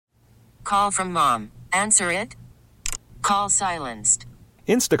Call from mom. Answer it. Call silenced.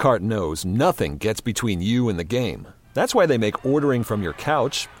 Instacart knows nothing gets between you and the game. That's why they make ordering from your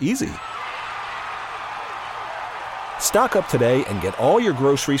couch easy. Stock up today and get all your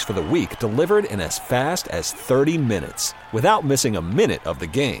groceries for the week delivered in as fast as 30 minutes without missing a minute of the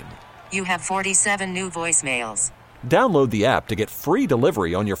game. You have 47 new voicemails. Download the app to get free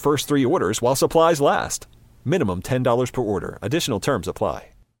delivery on your first 3 orders while supplies last. Minimum $10 per order. Additional terms apply.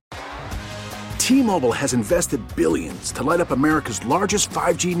 T-Mobile has invested billions to light up America's largest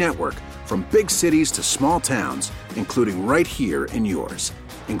 5G network, from big cities to small towns, including right here in yours.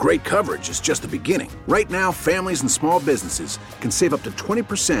 And great coverage is just the beginning. Right now, families and small businesses can save up to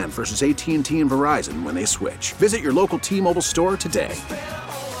 20% versus AT&T and Verizon when they switch. Visit your local T-Mobile store today.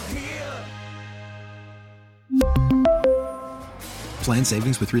 Plan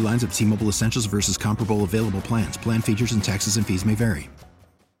savings with 3 lines of T-Mobile Essentials versus comparable available plans. Plan features and taxes and fees may vary.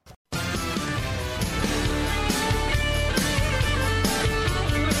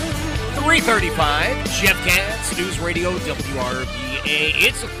 .335, Jeff Katz, News Radio WRVA.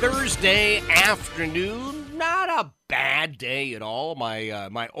 It's a Thursday afternoon. Not a bad day at all.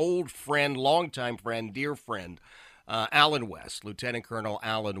 My old friend, longtime friend, dear friend, Alan West, Lieutenant Colonel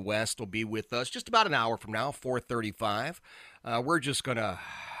Alan West, will be with us just about an hour from now, 4:35. We're just gonna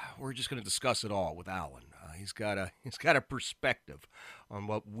discuss it all with Alan. He's got a perspective on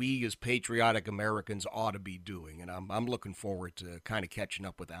what we as patriotic Americans ought to be doing, and I'm looking forward to kind of catching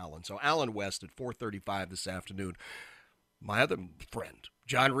up with Alan. So Alan West at 4:35 this afternoon. My other friend,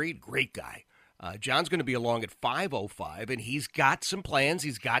 John Reed, great guy. John's going to be along at 5:05, and he's got some plans.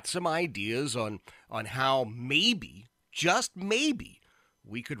 He's got some ideas on how maybe, just maybe,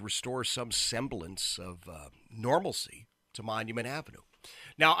 we could restore some semblance of normalcy to Monument Avenue.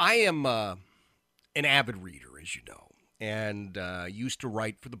 Now, I am an avid reader, as you know, and used to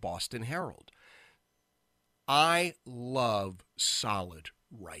write for the Boston Herald. I love solid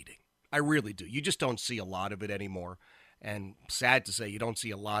writing. I really do. You just don't see a lot of it anymore. And sad to say, you don't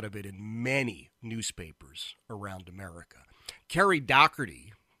see a lot of it in many newspapers around America. Carrie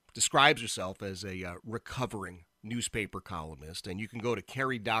Doherty describes herself as a recovering newspaper columnist, and you can go to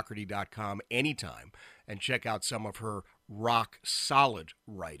carriedoherty.com anytime and check out some of her rock-solid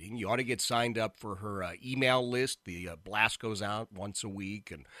writing. You ought to get signed up for her email list. The blast goes out once a week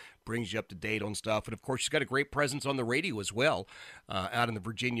and brings you up to date on stuff. And, of course, she's got a great presence on the radio as well out in the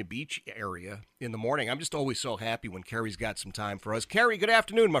Virginia Beach area in the morning. I'm just always so happy when Carrie's got some time for us. Carrie, good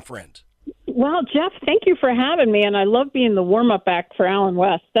afternoon, my friend. Well, Jeff, thank you for having me, and I love being the warm-up act for Alan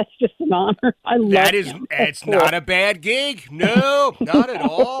West. That's just an honor. I love him. It's not a bad gig. No, not at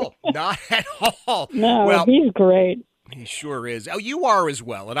all. Not at all. No, well, he's great. He sure is. Oh, you are as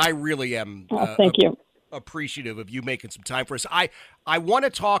well, and I really am thank you. Appreciative of you making some time for us. I want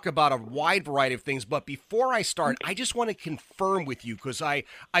to talk about a wide variety of things, but before I start, I just want to confirm with you, because I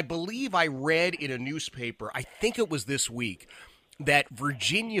believe I read in a newspaper, I think it was this week, that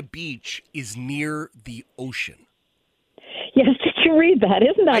Virginia Beach is near the ocean. Yes, did you read that?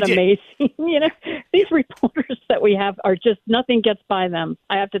 Isn't that amazing? You know, these reporters that we have are just, nothing gets by them,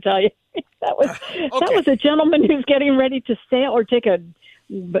 I have to tell you. That was a gentleman who's getting ready to sail or take a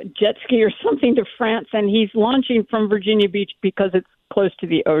jet ski or something to France, and he's launching from Virginia Beach because it's close to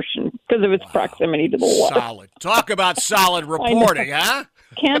the ocean, because of its proximity to the water. Solid. Talk about solid reporting, huh?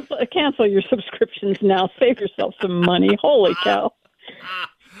 Cancel your subscriptions now. Save yourself some money. Holy cow.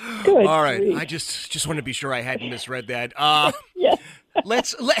 Good. All right. grief. I just want to be sure I hadn't misread that. Yes.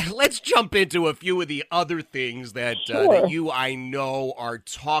 Let's jump into a few of the other things that you, I know, are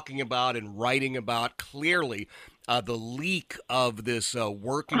talking about and writing about. Clearly, the leak of this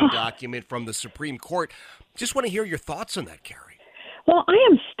working document from the Supreme Court. Just want to hear your thoughts on that, Carrie. Well, I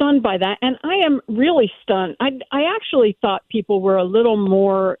am stunned by that, and I am really stunned. I actually thought people were a little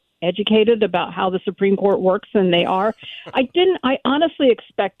more educated about how the Supreme Court works than they are. I honestly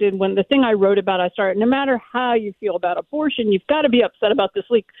expected, when the thing I wrote about, I started, no matter how you feel about abortion, you've got to be upset about this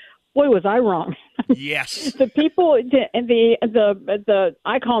leak. Boy, was I wrong. Yes. The people,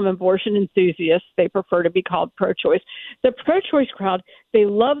 I call them abortion enthusiasts. They prefer to be called pro-choice. The pro-choice crowd, they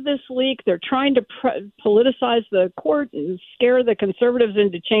love this leak. They're trying to politicize the court and scare the conservatives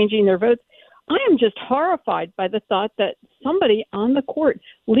into changing their votes. I am just horrified by the thought that somebody on the court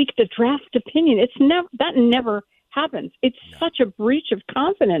leaked a draft opinion. That never happens. It's such a breach of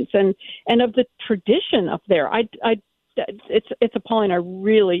confidence and of the tradition up there. It's appalling.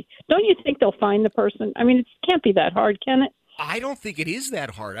 Don't you think they'll find the person? I mean, it can't be that hard, can it? I don't think it is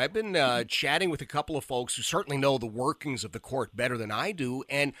that hard. I've been chatting with a couple of folks who certainly know the workings of the court better than I do,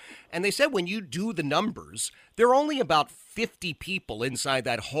 and they said when you do the numbers, there are only about 50 people inside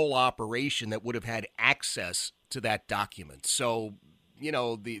that whole operation that would have had access to that document. So, you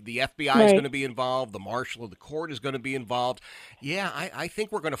know, the FBI is going to be involved, the marshal of the court is going to be involved. Yeah, I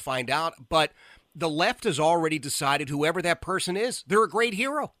think we're going to find out, but the left has already decided whoever that person is, they're a great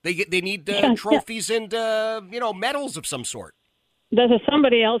hero. They need trophies and medals of some sort.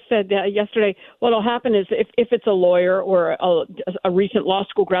 Somebody else said yesterday, what'll happen is if it's a lawyer or a recent law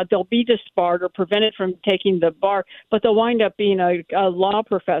school grad, they'll be disbarred or prevented from taking the bar, but they'll wind up being a law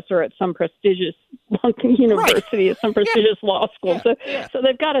professor at some prestigious university, at some prestigious law school. So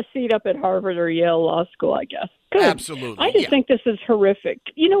they've got a seat up at Harvard or Yale Law School, I guess. Good. Absolutely. I just think this is horrific.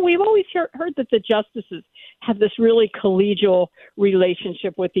 You know, we've always heard that the justices have this really collegial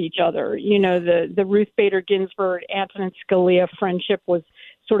relationship with each other. You know, the Ruth Bader Ginsburg, Antonin Scalia friendship was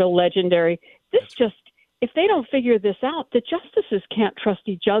sort of legendary. If they don't figure this out, the justices can't trust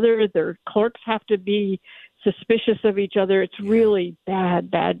each other. Their clerks have to be suspicious of each other. It's really bad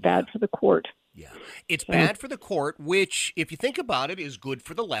for the court. Yeah, it's bad for the court, which, if you think about it, is good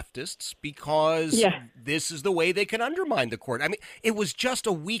for the leftists because this is the way they can undermine the court. I mean, it was just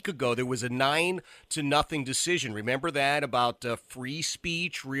a week ago. There was a 9-0 decision. Remember that about free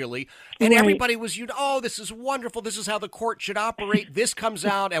speech, really? And everybody was, this is wonderful. This is how the court should operate. This comes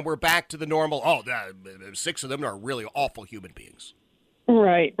out, and we're back to the normal. 6 of them are really awful human beings.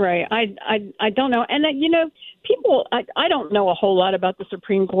 Right. I don't know. And, people, I don't know a whole lot about the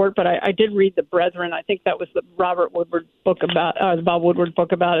Supreme Court, but I did read The Brethren. I think that was the Robert Woodward book the Bob Woodward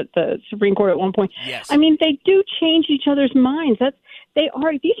book about it, the Supreme Court at one point. Yes. I mean, they do change each other's minds.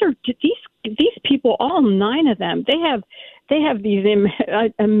 These people, all 9 of them, they have these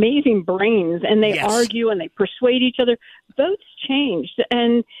amazing brains, and they argue and they persuade each other. Votes changed,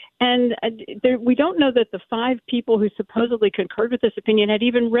 and we don't know that the 5 people who supposedly concurred with this opinion had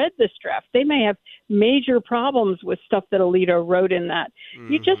even read this draft. They may have major problems with stuff that Alito wrote in that.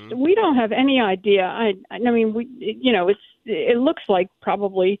 Mm-hmm. We don't have any idea. I mean, it looks like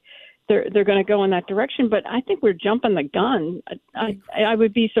probably they're going to go in that direction, but I think we're jumping the gun. I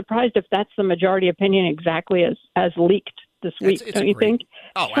would be surprised if that's the majority opinion exactly as leaked this week, don't you think?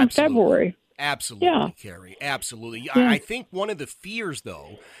 Oh, from absolutely. February. Absolutely, Carrie. Absolutely. Yeah. I think one of the fears,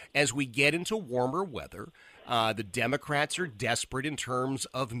 though, as we get into warmer weather, the Democrats are desperate in terms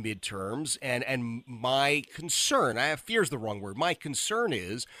of midterms, and my concern, fear is the wrong word, my concern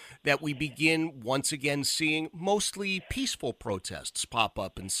is that we begin once again seeing mostly peaceful protests pop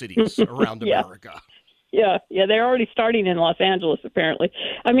up in cities around America. Yeah, they're already starting in Los Angeles, apparently.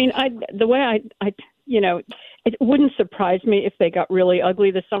 I mean, it wouldn't surprise me if they got really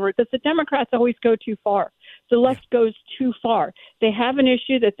ugly this summer, because the Democrats always go too far. The left goes too far. They have an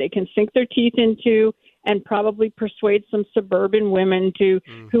issue that they can sink their teeth into and probably persuade some suburban women who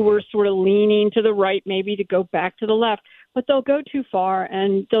were sort of leaning to the right, maybe to go back to the left. But they'll go too far,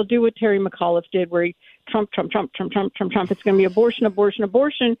 and they'll do what Terry McAuliffe did, where he Trump. It's going to be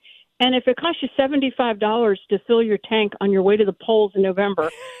abortion. And if it costs you $75 to fill your tank on your way to the polls in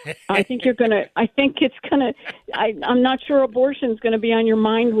November, I'm not sure abortion is going to be on your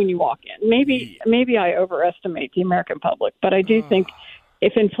mind when you walk in. Maybe I overestimate the American public, but I do think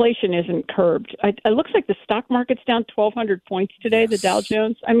if inflation isn't curbed, it looks like the stock market's down 1,200 points today, the Dow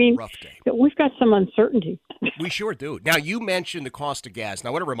Jones. I mean, we've got some uncertainty. We sure do. Now, you mentioned the cost of gas. Now,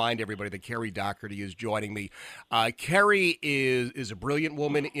 I want to remind everybody that Carrie Doherty is joining me. Carrie is a brilliant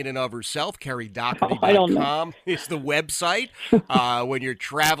woman in and of herself. CarrieDoherty.com is the website. When you're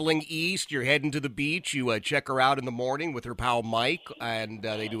traveling east, you're heading to the beach, you check her out in the morning with her pal Mike, and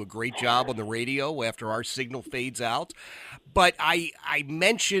they do a great job on the radio after our signal fades out. But I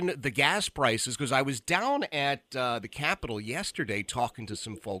mentioned the gas prices because I was down at the Capitol yesterday talking to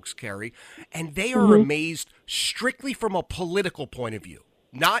some folks, Carrie, and they are amazed strictly from a political point of view.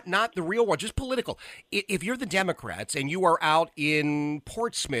 Not the real one, just political. If you're the Democrats and you are out in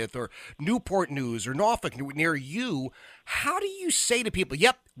Portsmouth or Newport News or Norfolk near you, how do you say to people,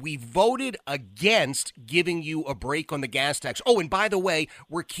 yep, we voted against giving you a break on the gas tax. Oh, and by the way,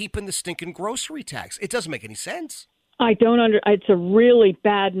 we're keeping the stinking grocery tax. It doesn't make any sense. It's a really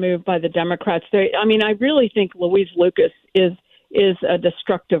bad move by the Democrats. I really think Louise Lucas is a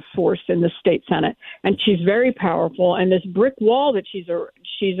destructive force in the state Senate, and she's very powerful. And this brick wall that she's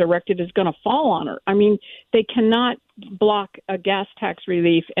erected is going to fall on her. I mean, they cannot block a gas tax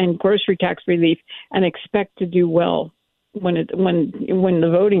relief and grocery tax relief and expect to do well when the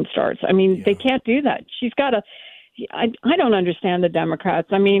voting starts. I mean, they can't do that. She's got to. I don't understand the Democrats.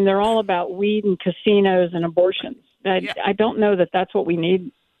 I mean, they're all about weed and casinos and abortions. I don't know that that's what we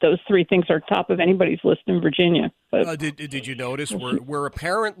need. Those three things are top of anybody's list in Virginia. But did you notice we're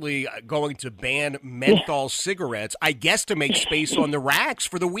apparently going to ban menthol cigarettes, I guess to make space on the racks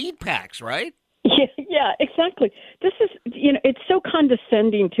for the weed packs, right? Yeah, exactly. This is, it's so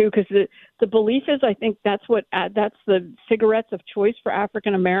condescending too, because the belief is, I think that's the cigarettes of choice for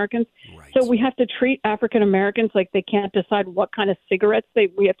African Americans. Right. So we have to treat African Americans like they can't decide what kind of cigarettes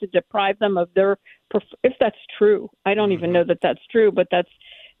we have to deprive them of their. If that's true, I don't even know that that's true, but that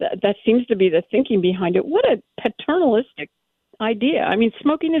seems to be the thinking behind it. What a paternalistic idea. I mean,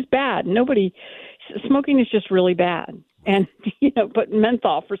 smoking is bad. Smoking is just really bad. And, but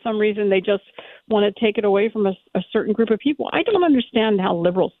menthol, for some reason, they just want to take it away from a certain group of people. I don't understand how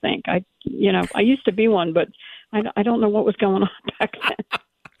liberals think. I used to be one, but I don't know what was going on back then.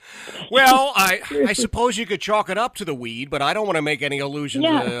 Well, I suppose you could chalk it up to the weed, but I don't want to make any illusions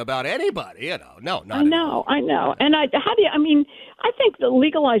about anybody. No, not I know. And I think that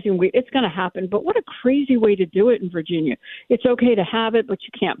legalizing weed, it's going to happen. But what a crazy way to do it in Virginia. It's okay to have it, but you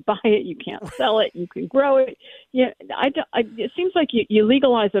can't buy it, you can't sell it, you can grow it. Yeah, it seems like you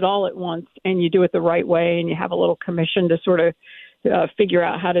legalize it all at once, and you do it the right way, and you have a little commission to sort of figure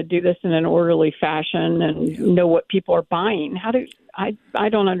out how to do this in an orderly fashion and know what people are buying. I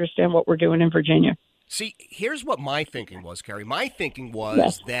don't understand what we're doing in Virginia. See, here's what my thinking was, Carrie. My thinking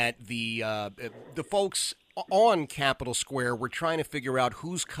was that the folks on Capitol Square were trying to figure out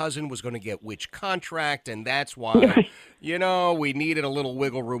whose cousin was going to get which contract, and that's why, we needed a little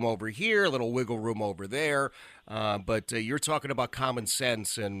wiggle room over here, a little wiggle room over there. But you're talking about common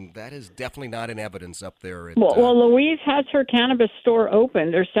sense, and that is definitely not in evidence up there. Well, Louise has her cannabis store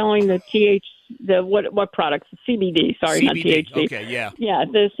open. They're selling the what products? The CBD, sorry, CBD, not THC. Okay, yeah. Yeah,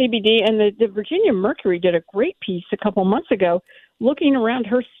 the CBD. And the Virginia Mercury did a great piece a couple months ago looking around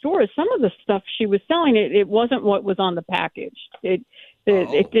her store. Some of the stuff she was selling, it wasn't what was on the package. It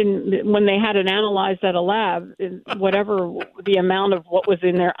didn't, when they had it analyzed at a lab, whatever the amount of what was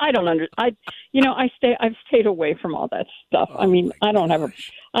in there, I don't understand. I've stayed away from all that stuff. I mean, I don't have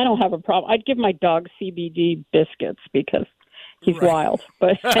a problem. I'd give my dog CBD biscuits because he's wild,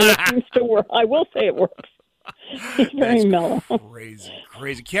 but and it seems to work. I will say it works. He's very mellow.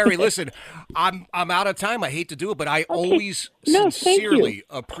 Crazy. Carrie, listen, I'm out of time. I hate to do it, but I always sincerely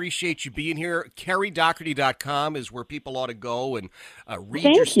appreciate you being here. CarrieDoherty.com is where people ought to go and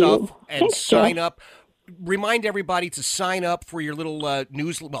read your stuff and sign up. Remind everybody to sign up for your little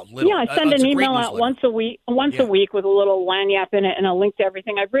newsletter. I send an email out once a week with a little lanyap in it and a link to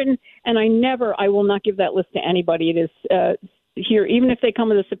everything I've written. And I will not give that list to anybody. It is here, even if they come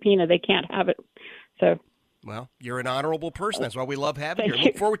with a subpoena, they can't have it. So. Well, you're an honorable person. That's why we love having you.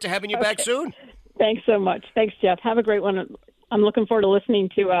 Look forward to having you back soon. Thanks so much. Thanks, Jeff. Have a great one. I'm looking forward to listening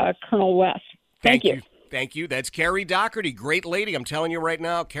to Colonel West. Thank you. Thank you. That's Carrie Doherty. Great lady. I'm telling you right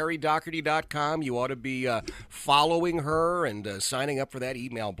now, CarrieDoherty.com. You ought to be following her and signing up for that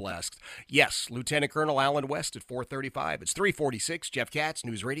email blast. Yes, Lieutenant Colonel Alan West at 4:35. It's 3:46. Jeff Katz,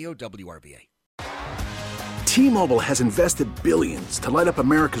 News Radio, WRVA. T-Mobile has invested billions to light up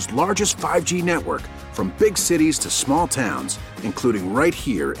America's largest 5G network, from big cities to small towns, including right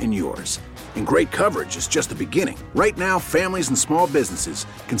here in yours. And great coverage is just the beginning. Right now, families and small businesses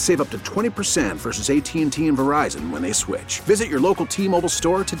can save up to 20% versus AT&T and Verizon when they switch. Visit your local T-Mobile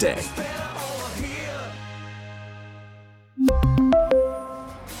store today.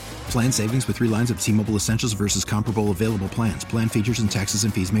 Plan savings with 3 lines of T-Mobile Essentials versus comparable available plans. Plan features and taxes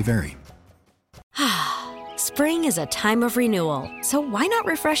and fees may vary. Spring is a time of renewal, so why not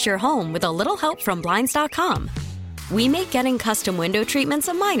refresh your home with a little help from Blinds.com? We make getting custom window treatments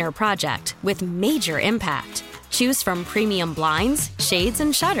a minor project with major impact. Choose from premium blinds, shades,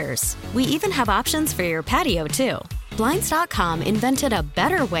 and shutters. We even have options for your patio, too. Blinds.com invented a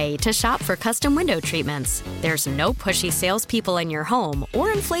better way to shop for custom window treatments. There's no pushy salespeople in your home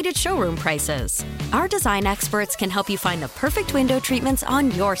or inflated showroom prices. Our design experts can help you find the perfect window treatments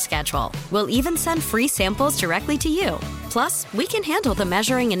on your schedule. We'll even send free samples directly to you. Plus, we can handle the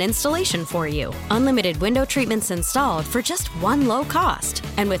measuring and installation for you. Unlimited window treatments installed for just one low cost.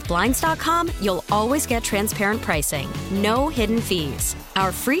 And with Blinds.com, you'll always get transparent pricing. No hidden fees.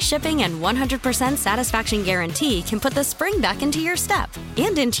 Our free shipping and 100% satisfaction guarantee can put the spring back into your step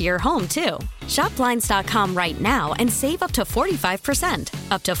and into your home, too. Shop Blinds.com right now and save up to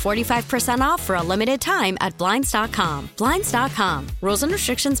 45%. Up to 45% off for a limited time at Blinds.com. Blinds.com. Rules and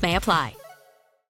restrictions may apply.